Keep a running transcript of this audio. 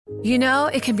You know,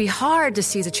 it can be hard to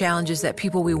see the challenges that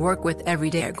people we work with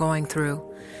every day are going through.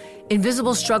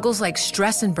 Invisible struggles like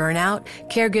stress and burnout,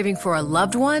 caregiving for a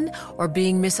loved one, or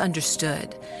being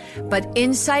misunderstood. But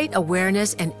insight,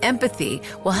 awareness, and empathy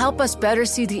will help us better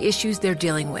see the issues they're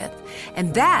dealing with.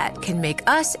 And that can make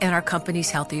us and our companies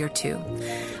healthier too.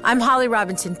 I'm Holly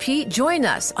Robinson Peete. Join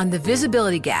us on The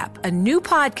Visibility Gap, a new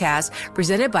podcast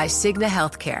presented by Cigna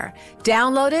Healthcare.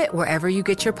 Download it wherever you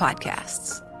get your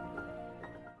podcasts.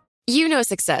 You know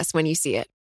success when you see it.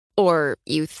 Or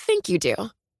you think you do.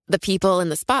 The people in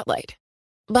the spotlight.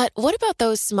 But what about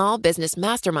those small business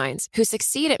masterminds who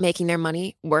succeed at making their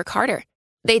money work harder?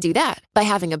 They do that by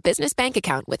having a business bank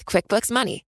account with QuickBooks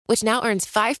Money, which now earns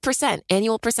 5%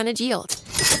 annual percentage yield.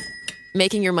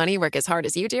 Making your money work as hard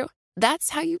as you do?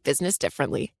 That's how you business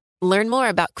differently. Learn more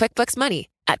about QuickBooks Money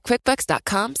at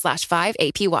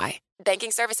quickbooks.com/5APY.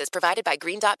 Banking services provided by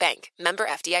Green Dot Bank. Member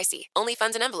FDIC. Only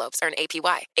funds and envelopes earn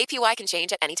APY. APY can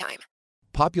change at any time.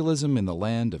 Populism in the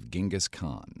land of Genghis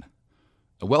Khan.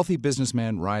 A wealthy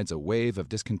businessman rides a wave of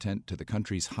discontent to the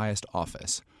country's highest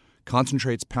office,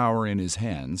 concentrates power in his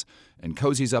hands, and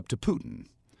cozies up to Putin.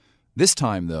 This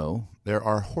time, though, there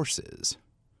are horses.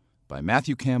 By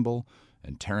Matthew Campbell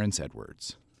and Terrence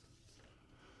Edwards.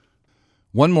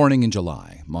 One morning in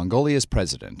July, Mongolia's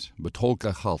president,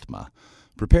 Butolka Khaltma,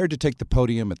 prepared to take the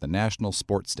podium at the National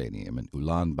Sports Stadium in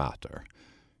Ulaanbaatar.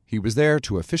 He was there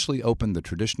to officially open the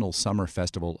traditional summer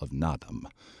festival of Naadam,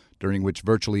 during which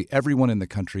virtually everyone in the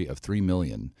country of 3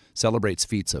 million celebrates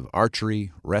feats of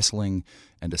archery, wrestling,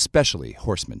 and especially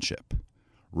horsemanship.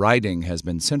 Riding has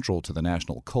been central to the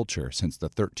national culture since the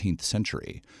 13th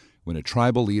century, when a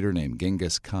tribal leader named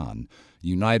Genghis Khan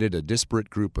united a disparate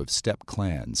group of steppe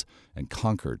clans and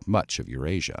conquered much of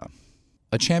Eurasia.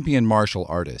 A champion martial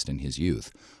artist in his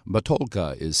youth,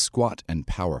 Butolka is squat and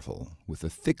powerful, with a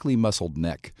thickly muscled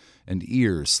neck and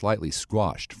ears slightly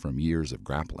squashed from years of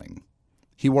grappling.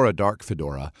 He wore a dark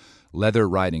fedora, leather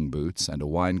riding boots, and a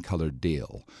wine-colored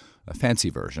deel, a fancy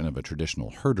version of a traditional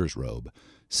herder's robe,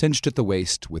 cinched at the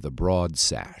waist with a broad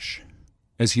sash.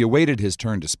 As he awaited his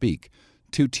turn to speak,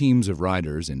 2 teams of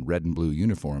riders in red and blue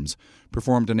uniforms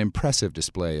performed an impressive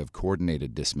display of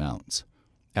coordinated dismounts.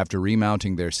 After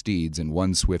remounting their steeds in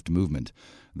one swift movement,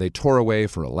 they tore away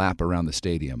for a lap around the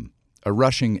stadium, a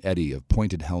rushing eddy of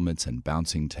pointed helmets and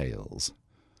bouncing tails.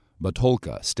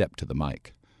 Butolka stepped to the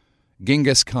mic.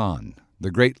 "Genghis Khan,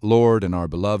 the great lord and our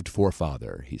beloved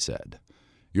forefather," he said.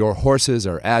 "Your horses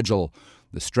are agile,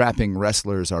 the strapping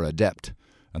wrestlers are adept,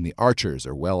 and the archers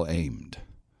are well aimed.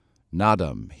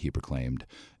 Naadam," he proclaimed,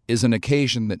 "is an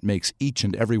occasion that makes each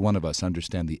and every one of us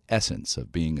understand the essence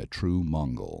of being a true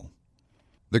Mongol."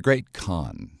 The great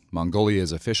Khan,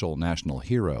 Mongolia's official national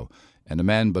hero, and a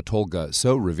man Butolka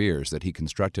so reveres that he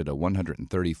constructed a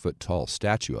 130-foot-tall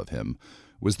statue of him,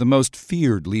 was the most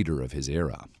feared leader of his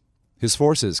era. His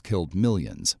forces killed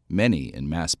millions, many in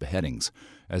mass beheadings,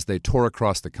 as they tore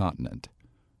across the continent.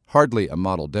 Hardly a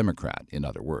model democrat, in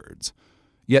other words.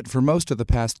 Yet for most of the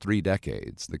past 3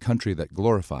 decades, the country that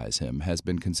glorifies him has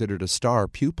been considered a star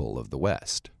pupil of the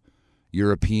West.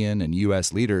 European and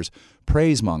U.S. leaders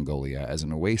praise Mongolia as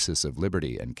an oasis of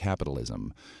liberty and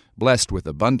capitalism, blessed with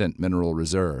abundant mineral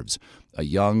reserves, a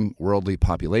young, worldly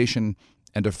population,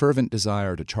 and a fervent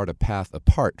desire to chart a path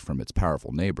apart from its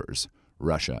powerful neighbors,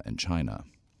 Russia and China.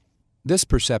 This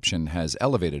perception has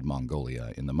elevated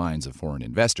Mongolia in the minds of foreign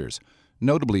investors,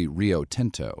 notably Rio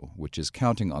Tinto, which is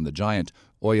counting on the giant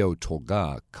Oyo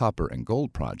Tolgoi copper and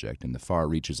gold project in the far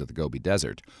reaches of the Gobi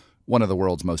Desert, one of the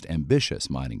world's most ambitious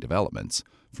mining developments,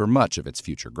 for much of its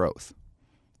future growth.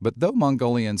 But though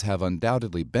Mongolians have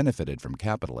undoubtedly benefited from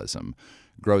capitalism,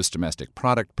 gross domestic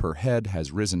product per head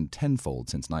has risen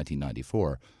tenfold since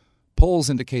 1994, polls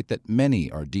indicate that many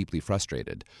are deeply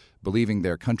frustrated, believing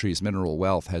their country's mineral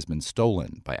wealth has been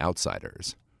stolen by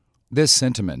outsiders. This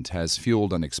sentiment has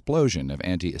fueled an explosion of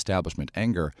anti-establishment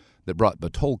anger that brought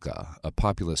Butolka, a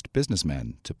populist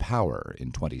businessman, to power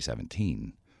in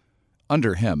 2017.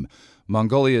 Under him,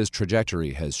 Mongolia's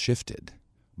trajectory has shifted.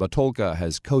 Butolka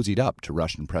has cozied up to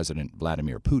Russian President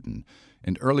Vladimir Putin,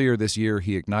 and earlier this year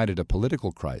he ignited a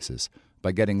political crisis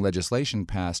by getting legislation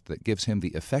passed that gives him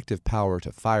the effective power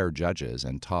to fire judges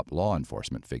and top law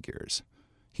enforcement figures.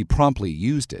 He promptly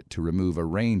used it to remove a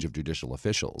range of judicial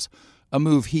officials, a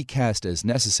move he cast as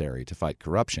necessary to fight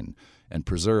corruption and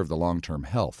preserve the long-term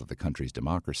health of the country's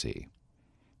democracy.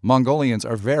 Mongolians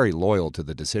are very loyal to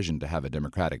the decision to have a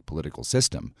democratic political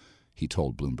system, he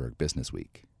told Bloomberg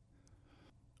Businessweek.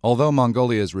 Although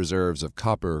Mongolia's reserves of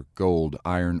copper, gold,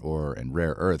 iron ore, and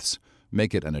rare earths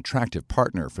make it an attractive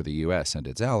partner for the U.S. and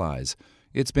its allies,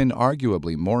 it's been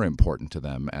arguably more important to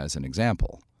them as an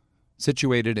example.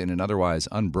 Situated in an otherwise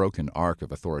unbroken arc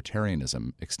of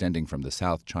authoritarianism extending from the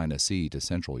South China Sea to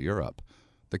Central Europe,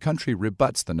 the country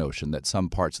rebuts the notion that some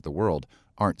parts of the world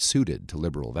aren't suited to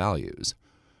liberal values.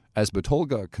 As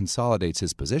Batolga consolidates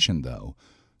his position, though,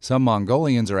 some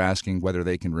Mongolians are asking whether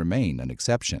they can remain an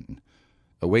exception.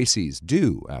 Oases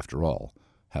do, after all,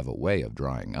 have a way of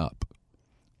drying up.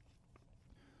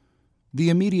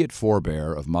 The immediate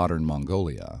forebear of modern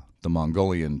Mongolia, the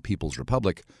Mongolian People's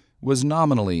Republic, was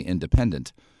nominally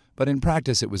independent, but in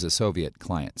practice it was a Soviet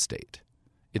client state.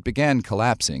 It began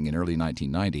collapsing in early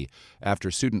 1990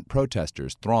 after student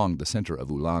protesters thronged the center of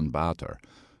Ulaanbaatar.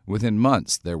 Within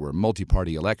months, there were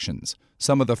multi-party elections,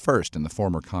 some of the first in the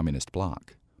former communist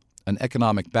bloc. An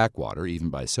economic backwater,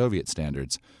 even by Soviet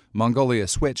standards, Mongolia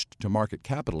switched to market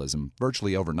capitalism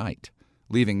virtually overnight,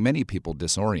 leaving many people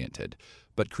disoriented,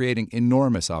 but creating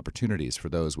enormous opportunities for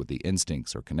those with the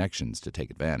instincts or connections to take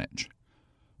advantage.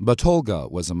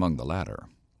 Batolga was among the latter.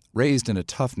 Raised in a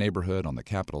tough neighborhood on the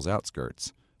capital's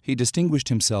outskirts, he distinguished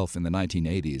himself in the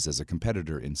 1980s as a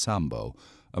competitor in Sambo,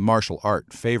 a martial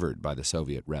art favored by the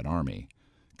Soviet Red Army.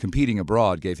 Competing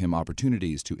abroad gave him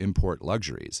opportunities to import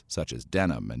luxuries, such as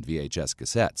denim and VHS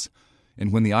cassettes,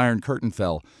 and when the Iron Curtain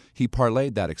fell, he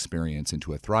parlayed that experience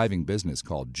into a thriving business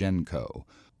called Genco,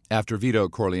 after Vito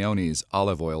Corleone's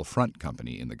olive oil front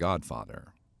company in The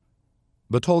Godfather.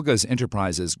 Batolga's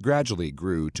enterprises gradually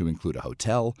grew to include a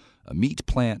hotel, a meat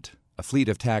plant, a fleet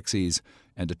of taxis,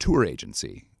 and a tour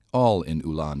agency, all in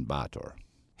Ulaanbaatar.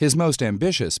 His most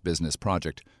ambitious business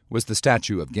project was the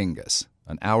statue of Genghis,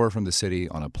 an hour from the city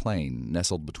on a plain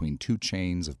nestled between two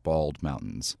chains of bald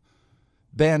mountains.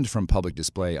 Banned from public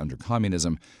display under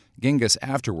communism, Genghis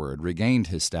afterward regained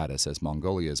his status as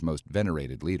Mongolia's most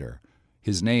venerated leader,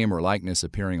 his name or likeness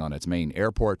appearing on its main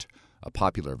airport, a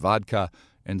popular vodka,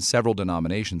 and several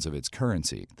denominations of its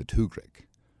currency, the tugrik.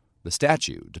 The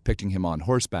statue, depicting him on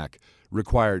horseback,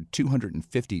 required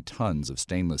 250 tons of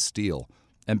stainless steel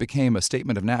and became a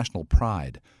statement of national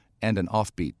pride and an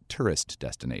offbeat tourist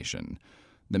destination.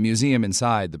 The museum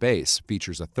inside the base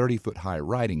features a 30-foot-high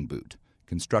riding boot,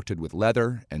 constructed with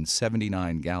leather and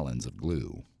 79 gallons of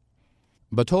glue.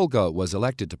 Batolga was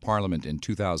elected to Parliament in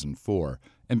 2004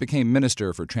 and became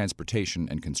Minister for Transportation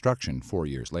and Construction 4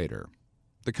 years later.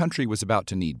 The country was about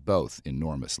to need both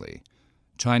enormously.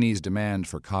 Chinese demand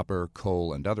for copper,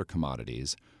 coal, and other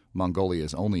commodities,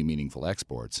 Mongolia's only meaningful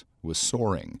exports, was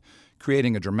soaring,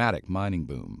 creating a dramatic mining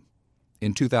boom.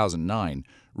 In 2009,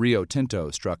 Rio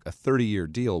Tinto struck a 30-year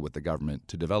deal with the government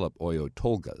to develop Oyu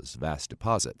Tolga's vast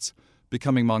deposits,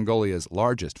 becoming Mongolia's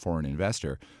largest foreign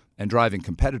investor and driving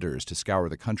competitors to scour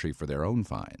the country for their own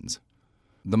finds.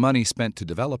 The money spent to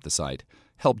develop the site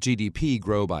helped GDP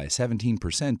grow by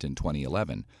 17% in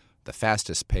 2011, the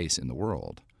fastest pace in the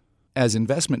world. As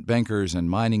investment bankers and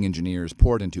mining engineers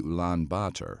poured into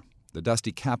Ulaanbaatar, the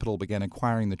dusty capital began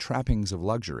acquiring the trappings of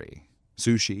luxury: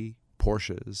 sushi,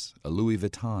 Porsches, a Louis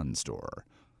Vuitton store.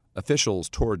 Officials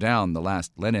tore down the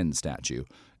last Lenin statue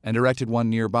and erected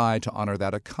one nearby to honor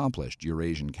that accomplished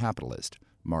Eurasian capitalist,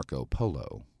 Marco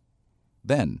Polo.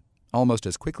 Then, almost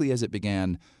as quickly as it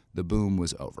began, the boom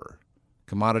was over.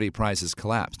 Commodity prices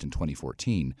collapsed in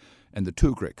 2014, and the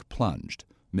tugrik plunged,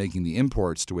 making the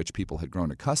imports to which people had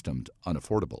grown accustomed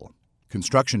unaffordable.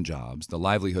 Construction jobs, the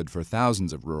livelihood for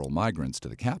thousands of rural migrants to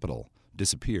the capital,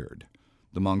 disappeared.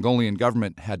 The Mongolian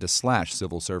government had to slash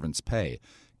civil servants' pay,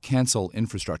 cancel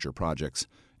infrastructure projects,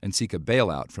 and seek a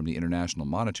bailout from the International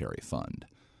Monetary Fund.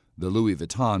 The Louis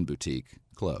Vuitton boutique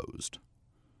closed.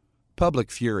 Public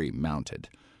fury mounted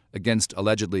against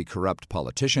allegedly corrupt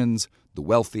politicians, the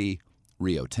wealthy,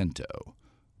 Rio Tinto.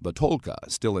 Batolga,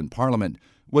 still in parliament,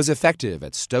 was effective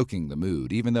at stoking the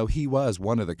mood, even though he was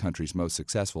one of the country's most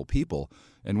successful people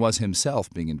and was himself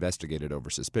being investigated over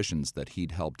suspicions that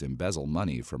he'd helped embezzle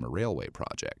money from a railway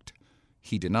project.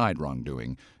 He denied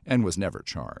wrongdoing and was never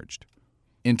charged.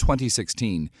 In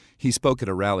 2016, he spoke at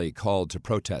a rally called to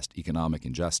protest economic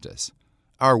injustice.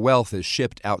 "Our wealth is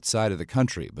shipped outside of the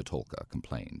country," Batolga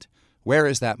complained. "Where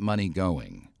is that money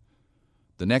going?"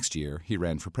 The next year, he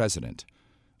ran for president.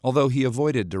 Although he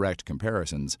avoided direct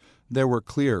comparisons, there were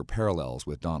clear parallels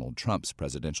with Donald Trump's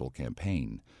presidential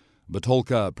campaign.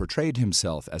 Batolga portrayed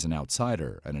himself as an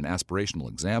outsider and an aspirational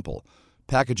example,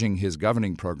 packaging his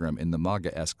governing program in the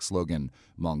MAGA-esque slogan,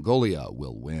 "Mongolia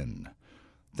will win."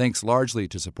 Thanks largely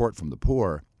to support from the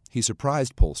poor, he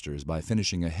surprised pollsters by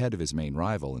finishing ahead of his main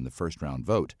rival in the first-round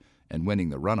vote and winning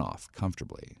the runoff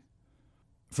comfortably.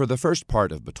 For the first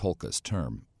part of Batolga's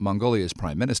term, Mongolia's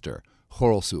prime minister,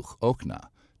 Khorolsukh Okhna,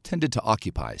 tended to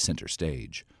occupy center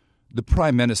stage. The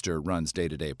Prime Minister runs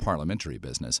day-to-day parliamentary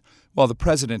business, while the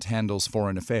President handles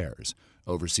foreign affairs,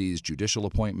 oversees judicial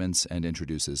appointments, and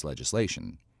introduces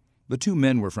legislation. The two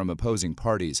men were from opposing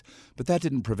parties, but that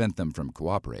didn't prevent them from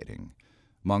cooperating.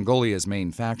 Mongolia's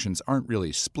main factions aren't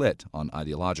really split on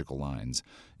ideological lines,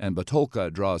 and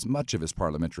Batulka draws much of his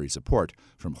parliamentary support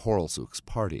from Khorolsuk's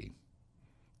party.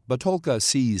 Batulka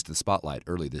seized the spotlight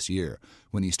early this year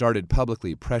when he started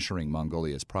publicly pressuring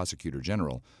Mongolia's prosecutor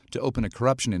general to open a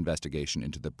corruption investigation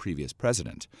into the previous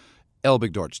president,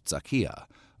 Elbegdorch Zakia,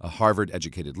 a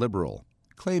Harvard-educated liberal,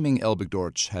 claiming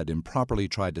Elbegdorch had improperly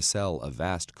tried to sell a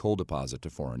vast coal deposit to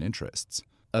foreign interests.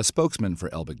 A spokesman for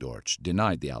Elbegdorch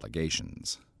denied the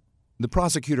allegations. The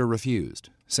prosecutor refused,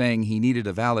 saying he needed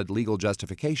a valid legal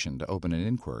justification to open an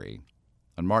inquiry.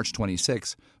 On March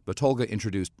 26, Batulka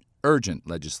introduced urgent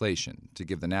legislation to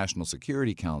give the National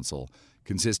Security Council,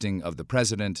 consisting of the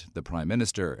President, the Prime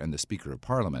Minister, and the Speaker of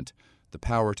Parliament, the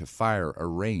power to fire a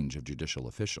range of judicial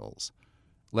officials.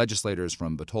 Legislators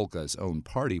from Batulka's own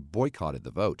party boycotted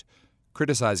the vote,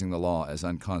 criticizing the law as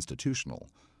unconstitutional.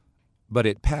 But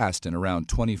it passed in around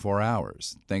 24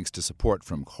 hours, thanks to support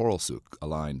from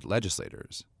Khorolsuk-aligned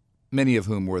legislators, many of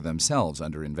whom were themselves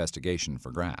under investigation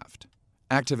for graft.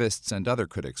 Activists and other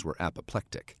critics were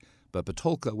apoplectic, but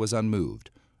Batulka was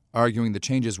unmoved, arguing the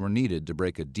changes were needed to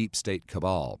break a deep state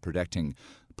cabal protecting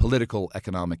political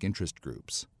economic interest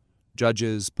groups.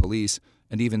 Judges, police,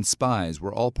 and even spies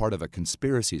were all part of a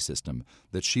conspiracy system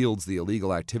that shields the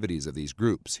illegal activities of these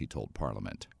groups, he told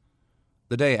Parliament.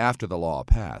 The day after the law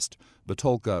passed,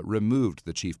 Batulka removed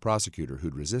the chief prosecutor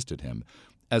who'd resisted him,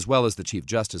 as well as the chief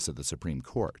justice of the Supreme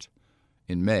Court.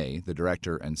 In May, the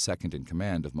director and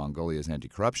second-in-command of Mongolia's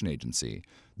anti-corruption agency,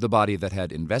 the body that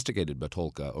had investigated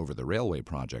Batulka over the railway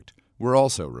project, were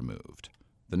also removed.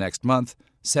 The next month,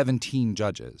 17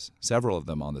 judges, several of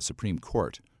them on the Supreme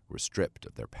Court, were stripped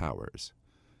of their powers.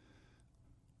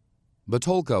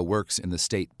 Batulka works in the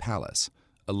State Palace,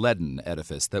 a leaden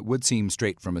edifice that would seem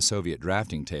straight from a Soviet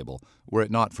drafting table were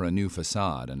it not for a new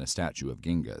facade and a statue of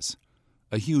Genghis.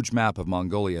 A huge map of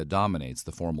Mongolia dominates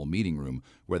the formal meeting room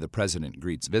where the president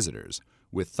greets visitors,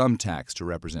 with thumbtacks to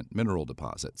represent mineral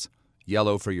deposits,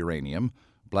 yellow for uranium,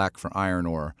 black for iron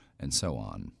ore, and so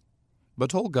on.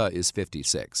 Batulka is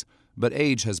 56, but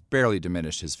age has barely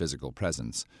diminished his physical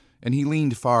presence, and he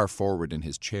leaned far forward in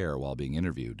his chair while being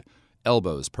interviewed,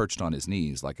 elbows perched on his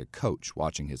knees like a coach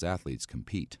watching his athletes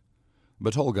compete.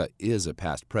 Batulka is a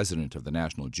past president of the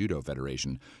National Judo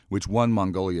Federation, which won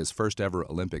Mongolia's first-ever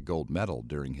Olympic gold medal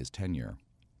during his tenure.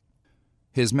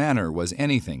 His manner was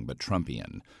anything but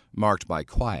Trumpian, marked by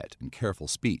quiet and careful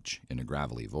speech in a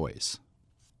gravelly voice.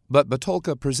 But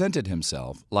Batulka presented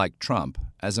himself, like Trump,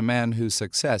 as a man whose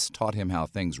success taught him how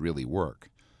things really work.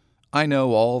 "I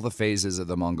know all the phases of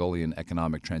the Mongolian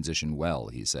economic transition well,"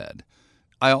 he said.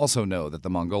 "I also know that the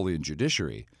Mongolian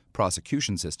judiciary,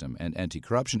 prosecution system, and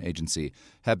anti-corruption agency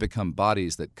have become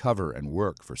bodies that cover and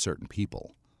work for certain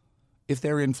people. If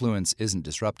their influence isn't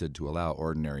disrupted to allow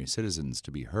ordinary citizens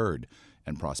to be heard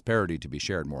and prosperity to be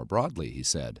shared more broadly," he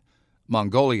said,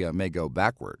 "Mongolia may go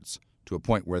backwards to a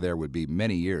point where there would be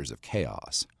many years of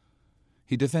chaos."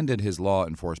 He defended his law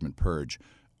enforcement purge,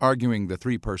 arguing the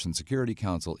three-person Security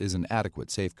Council is an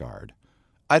adequate safeguard.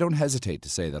 "I don't hesitate to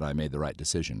say that I made the right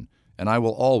decision, and I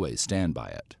will always stand by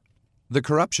it." The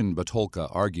corruption Batulka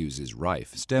argues is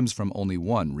rife stems from only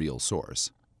one real source: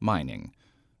 mining.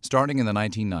 Starting in the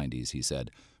 1990s, he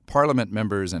said, Parliament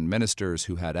members and ministers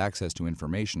who had access to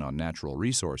information on natural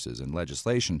resources and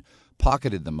legislation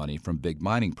pocketed the money from big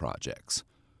mining projects.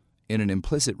 In an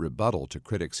implicit rebuttal to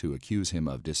critics who accuse him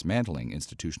of dismantling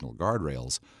institutional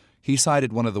guardrails, he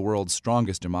cited one of the world's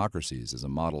strongest democracies as a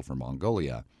model for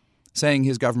Mongolia, saying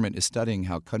his government is studying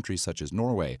how countries such as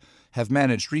Norway have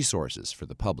managed resources for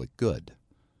the public good.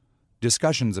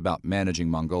 Discussions about managing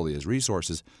Mongolia's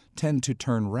resources tend to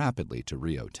turn rapidly to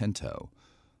Rio Tinto.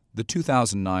 The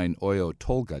 2009 Oyo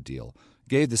Tolga deal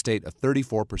gave the state a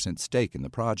 34% stake in the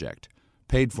project,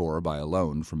 paid for by a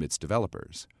loan from its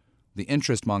developers. The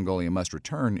interest Mongolia must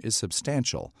return is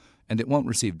substantial, and it won't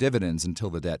receive dividends until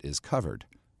the debt is covered,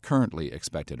 currently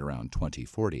expected around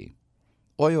 2040.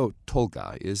 Oyo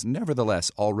Tolga is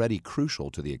nevertheless already crucial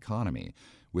to the economy,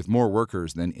 with more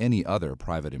workers than any other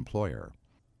private employer.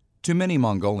 To many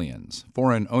Mongolians,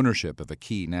 foreign ownership of a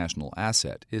key national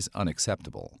asset is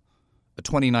unacceptable. A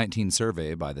 2019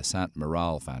 survey by the Sant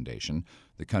Miral Foundation,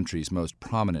 the country's most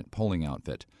prominent polling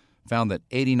outfit, found that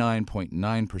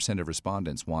 89.9% of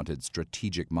respondents wanted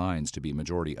strategic mines to be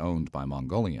majority owned by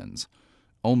Mongolians.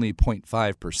 Only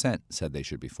 0.5% said they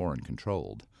should be foreign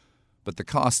controlled. but the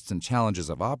costs and challenges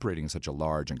of operating such a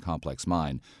large and complex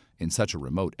mine in such a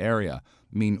remote area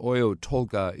mean Oyu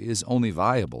Tolgoi is only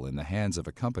viable in the hands of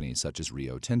a company such as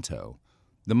Rio Tinto.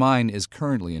 The mine is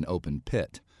currently an open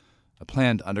pit. A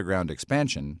planned underground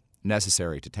expansion,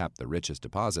 necessary to tap the richest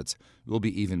deposits, will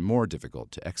be even more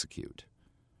difficult to execute.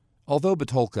 Although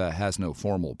Butulka has no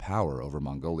formal power over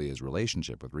Mongolia's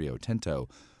relationship with Rio Tinto,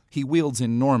 he wields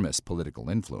enormous political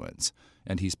influence,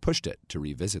 and he's pushed it to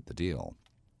revisit the deal.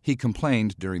 He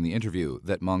complained during the interview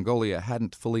that Mongolia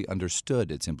hadn't fully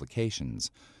understood its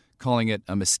implications, calling it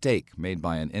a mistake made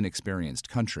by an inexperienced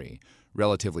country,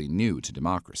 relatively new to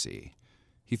democracy.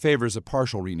 He favors a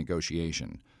partial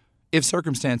renegotiation. If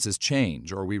circumstances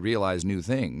change or we realize new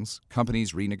things,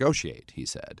 companies renegotiate, he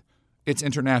said. It's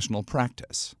international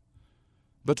practice.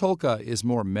 Butulka is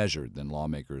more measured than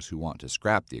lawmakers who want to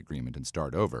scrap the agreement and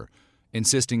start over,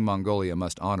 insisting Mongolia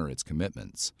must honor its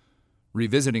commitments.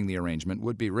 Revisiting the arrangement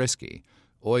would be risky.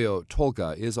 Oyu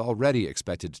Tolgoi is already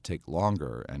expected to take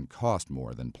longer and cost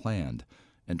more than planned,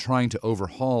 and trying to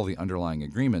overhaul the underlying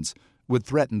agreements would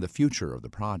threaten the future of the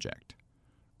project.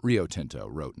 Rio Tinto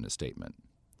wrote in a statement.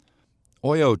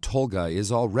 Oyu Tolgoi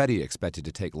is already expected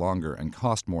to take longer and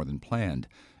cost more than planned,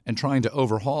 and trying to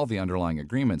overhaul the underlying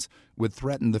agreements would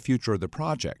threaten the future of the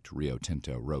project, Rio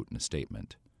Tinto wrote in a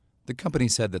statement. The company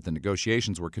said that the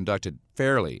negotiations were conducted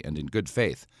fairly and in good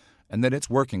faith, and that it's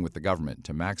working with the government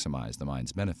to maximize the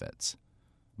mine's benefits.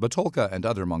 Butulka and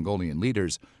other Mongolian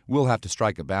leaders will have to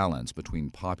strike a balance between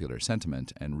popular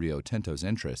sentiment and Rio Tinto's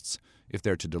interests if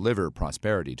they're to deliver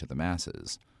prosperity to the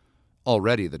masses.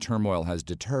 Already the turmoil has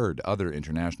deterred other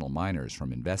international miners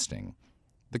from investing.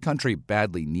 The country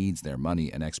badly needs their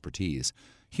money and expertise.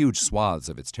 Huge swaths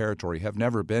of its territory have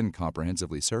never been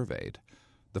comprehensively surveyed.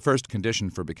 The first condition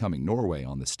for becoming Norway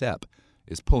on the steppe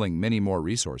is pulling many more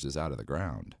resources out of the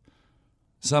ground.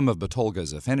 Some of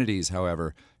Butulka's affinities,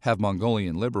 however, have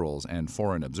Mongolian liberals and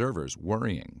foreign observers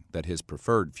worrying that his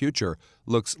preferred future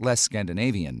looks less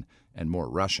Scandinavian and more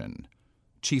Russian.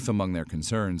 Chief among their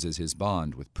concerns is his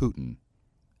bond with Putin.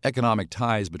 Economic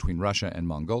ties between Russia and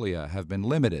Mongolia have been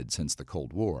limited since the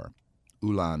Cold War.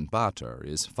 Ulaanbaatar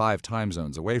is 5 time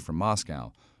zones away from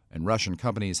Moscow, and Russian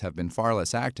companies have been far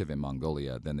less active in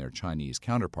Mongolia than their Chinese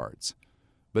counterparts.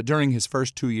 But during his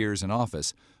first 2 years in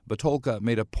office, Butulka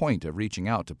made a point of reaching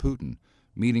out to Putin,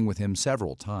 meeting with him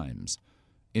several times.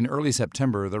 In early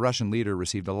September, the Russian leader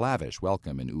received a lavish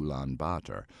welcome in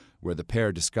Ulaanbaatar, where the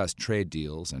pair discussed trade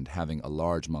deals and having a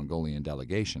large Mongolian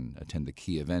delegation attend the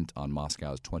key event on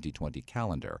Moscow's 2020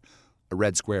 calendar, a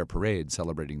Red Square parade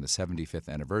celebrating the 75th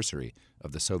anniversary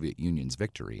of the Soviet Union's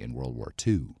victory in World War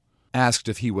II. Asked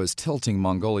if he was tilting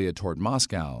Mongolia toward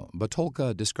Moscow,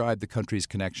 Butulka described the country's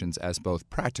connections as both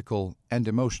practical and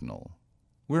emotional.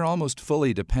 We're almost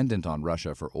fully dependent on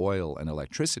Russia for oil and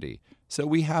electricity, so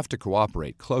we have to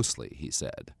cooperate closely, he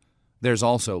said. There's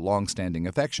also long-standing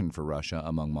affection for Russia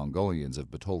among Mongolians of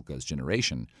Butulka's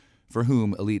generation, for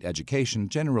whom elite education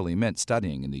generally meant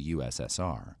studying in the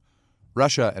USSR.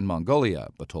 Russia and Mongolia,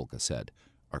 Butulka said,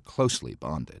 are closely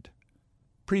bonded.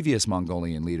 Previous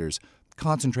Mongolian leaders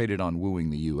concentrated on wooing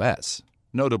the U.S.,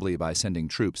 notably by sending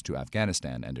troops to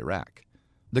Afghanistan and Iraq.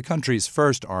 The country's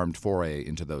first armed foray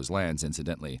into those lands,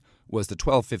 incidentally, was the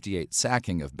 1258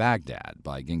 sacking of Baghdad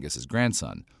by Genghis's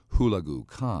grandson, Hulagu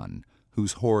Khan,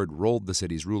 whose horde rolled the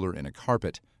city's ruler in a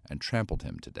carpet and trampled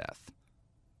him to death.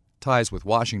 Ties with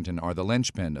Washington are the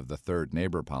linchpin of the Third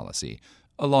Neighbor policy,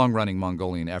 a long-running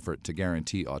Mongolian effort to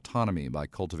guarantee autonomy by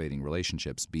cultivating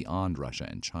relationships beyond Russia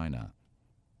and China.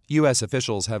 U.S.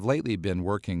 officials have lately been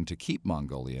working to keep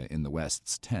Mongolia in the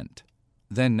West's tent.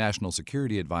 Then National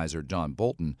Security Advisor John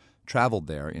Bolton traveled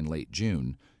there in late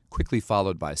June, quickly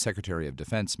followed by Secretary of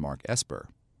Defense Mark Esper.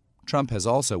 Trump has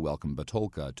also welcomed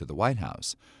Butulka to the White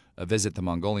House, a visit the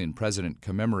Mongolian president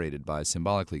commemorated by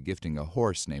symbolically gifting a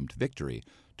horse named Victory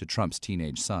to Trump's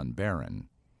teenage son, Barron.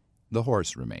 The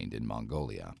horse remained in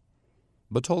Mongolia.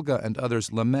 Butulka and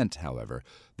others lament, however,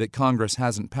 that Congress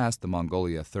hasn't passed the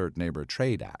Mongolia Third Neighbor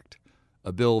Trade Act,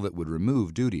 a bill that would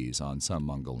remove duties on some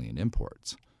Mongolian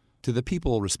imports. To the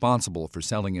people responsible for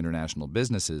selling international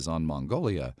businesses on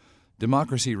Mongolia,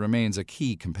 democracy remains a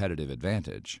key competitive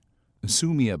advantage.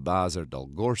 Sumia Bazar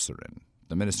Dolgorsurin,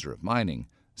 the Minister of Mining,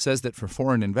 says that for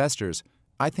foreign investors,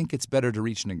 I think it's better to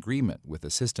reach an agreement with a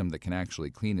system that can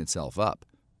actually clean itself up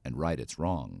and right its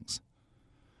wrongs.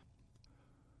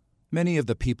 Many of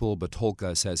the people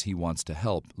Butulka says he wants to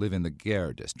help live in the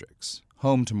Ger districts,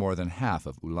 home to more than half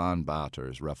of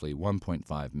Ulaanbaatar's roughly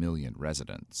 1.5 million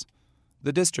residents.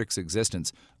 The district's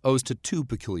existence owes to 2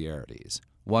 peculiarities,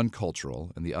 one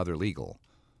cultural and the other legal.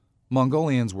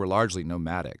 Mongolians were largely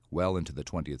nomadic well into the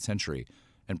 20th century,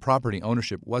 and property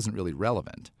ownership wasn't really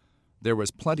relevant. There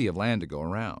was plenty of land to go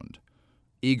around.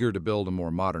 Eager to build a more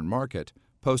modern market,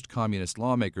 post-communist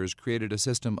lawmakers created a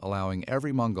system allowing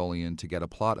every Mongolian to get a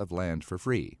plot of land for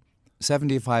free,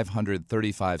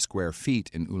 7,535 square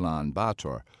feet in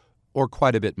Ulaanbaatar, or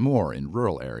quite a bit more in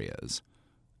rural areas.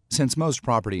 Since most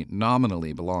property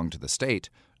nominally belonged to the state,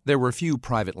 there were few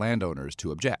private landowners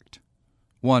to object.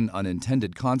 One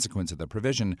unintended consequence of the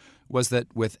provision was that,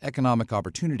 with economic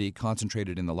opportunity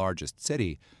concentrated in the largest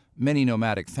city, many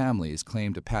nomadic families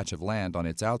claimed a patch of land on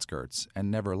its outskirts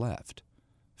and never left.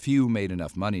 Few made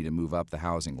enough money to move up the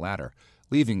housing ladder,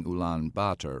 leaving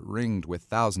Ulaanbaatar ringed with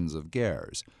thousands of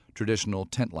gers, traditional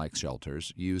tent-like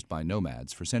shelters used by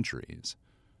nomads for centuries.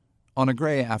 On a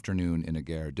gray afternoon in a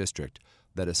ger district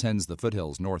that ascends the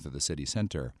foothills north of the city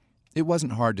center, it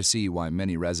wasn't hard to see why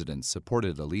many residents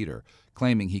supported a leader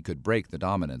claiming he could break the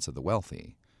dominance of the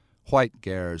wealthy. White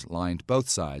gers lined both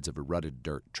sides of a rutted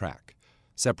dirt track,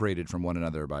 separated from one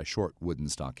another by short wooden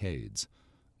stockades.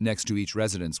 Next to each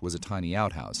residence was a tiny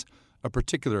outhouse, a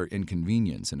particular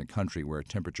inconvenience in a country where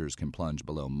temperatures can plunge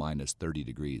below minus 30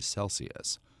 degrees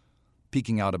Celsius.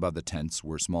 Peeking out above the tents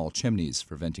were small chimneys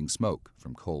for venting smoke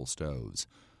from coal stoves.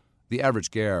 The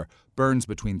average ger burns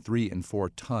between 3 and 4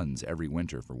 tons every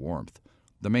winter for warmth,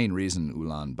 the main reason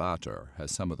Ulaanbaatar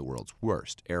has some of the world's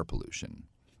worst air pollution.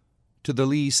 To the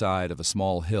lee side of a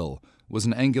small hill was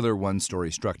an angular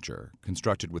one-story structure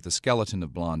constructed with a skeleton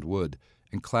of blonde wood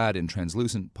and clad in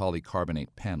translucent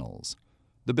polycarbonate panels.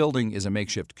 The building is a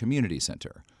makeshift community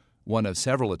center, one of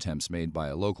several attempts made by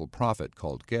a local prophet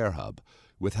called Gerhub,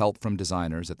 with help from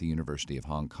designers at the University of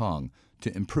Hong Kong,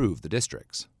 to improve the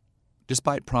districts.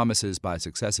 Despite promises by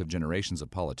successive generations of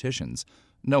politicians,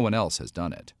 no one else has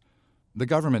done it. The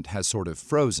government has sort of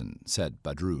frozen, said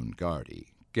Badroon Gardi,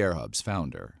 Gerhub's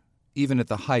founder. Even at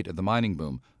the height of the mining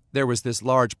boom, there was this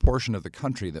large portion of the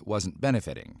country that wasn't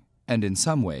benefiting, and in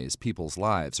some ways people's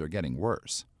lives are getting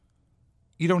worse.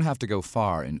 You don't have to go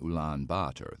far in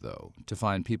Ulaanbaatar, though, to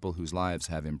find people whose lives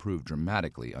have improved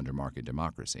dramatically under market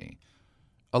democracy.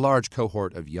 A large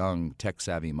cohort of young,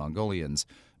 tech-savvy Mongolians,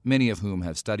 many of whom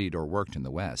have studied or worked in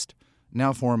the West,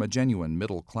 now form a genuine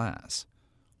middle class.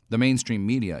 The mainstream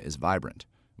media is vibrant,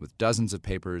 with dozens of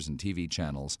papers and TV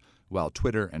channels, while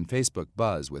Twitter and Facebook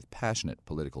buzz with passionate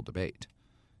political debate.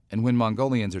 And when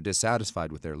Mongolians are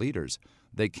dissatisfied with their leaders,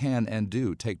 they can and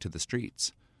do take to the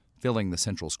streets, filling the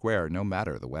central square no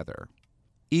matter the weather.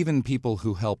 Even people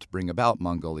who helped bring about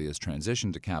Mongolia's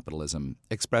transition to capitalism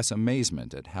express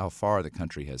amazement at how far the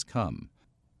country has come.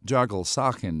 Jargal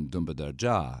Sakhin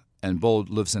Dumbadarja and Bold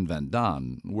Luvsen Van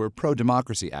Dan were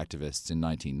pro-democracy activists in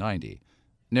 1990,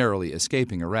 narrowly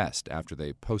escaping arrest after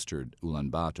they postered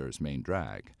Ulaanbaatar's main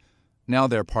drag. Now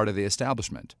they're part of the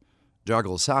establishment.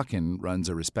 Jargal Sakhin runs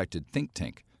a respected think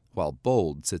tank, while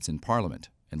Bold sits in parliament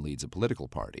and leads a political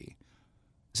party.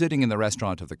 Sitting in the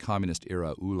restaurant of the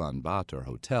communist-era Ulaanbaatar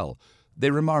Hotel,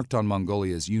 they remarked on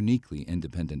Mongolia's uniquely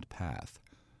independent path.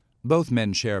 Both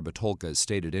men share Batolka's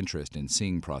stated interest in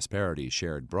seeing prosperity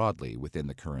shared broadly within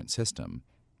the current system.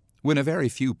 When a very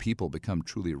few people become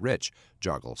truly rich,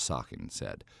 Jargal Sakhin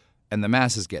said, and the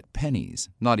masses get pennies,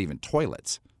 not even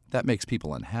toilets, that makes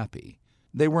people unhappy.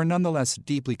 They were nonetheless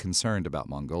deeply concerned about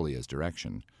Mongolia's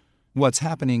direction. What's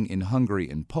happening in Hungary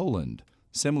and Poland,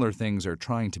 similar things are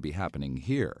trying to be happening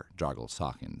here, Jargal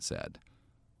Sakhin said.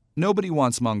 Nobody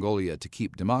wants Mongolia to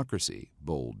keep democracy,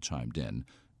 Bold chimed in,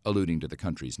 alluding to the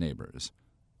country's neighbors.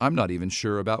 I'm not even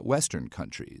sure about Western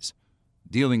countries.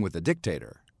 Dealing with a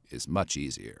dictator is much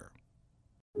easier.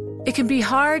 It can be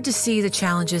hard to see the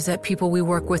challenges that people we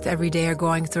work with every day are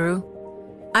going through.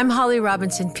 I'm Holly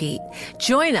Robinson Peete.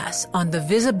 Join us on The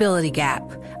Visibility Gap,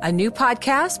 a new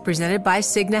podcast presented by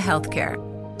Cigna Healthcare.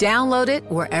 Download it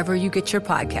wherever you get your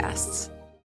podcasts.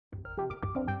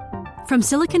 From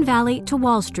Silicon Valley to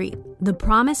Wall Street, the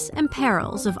promise and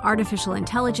perils of artificial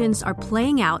intelligence are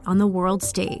playing out on the world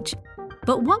stage.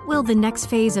 But what will the next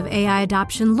phase of AI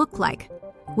adoption look like?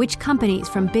 Which companies,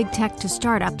 from big tech to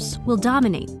startups, will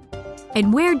dominate?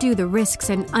 And where do the risks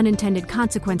and unintended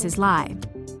consequences lie?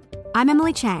 I'm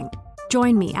Emily Chang.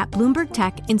 Join me at Bloomberg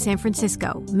Tech in San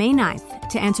Francisco, May 9th,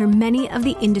 to answer many of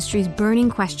the industry's burning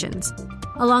questions,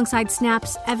 alongside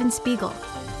Snap's Evan Spiegel,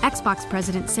 Xbox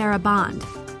President Sarah Bond,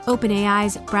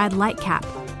 OpenAI's Brad Lightcap,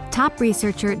 top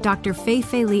researcher Dr.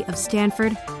 Fei-Fei Li of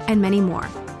Stanford, and many more.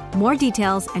 More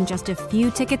details and just a few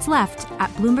tickets left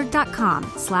at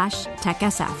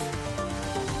Bloomberg.com/TechSF.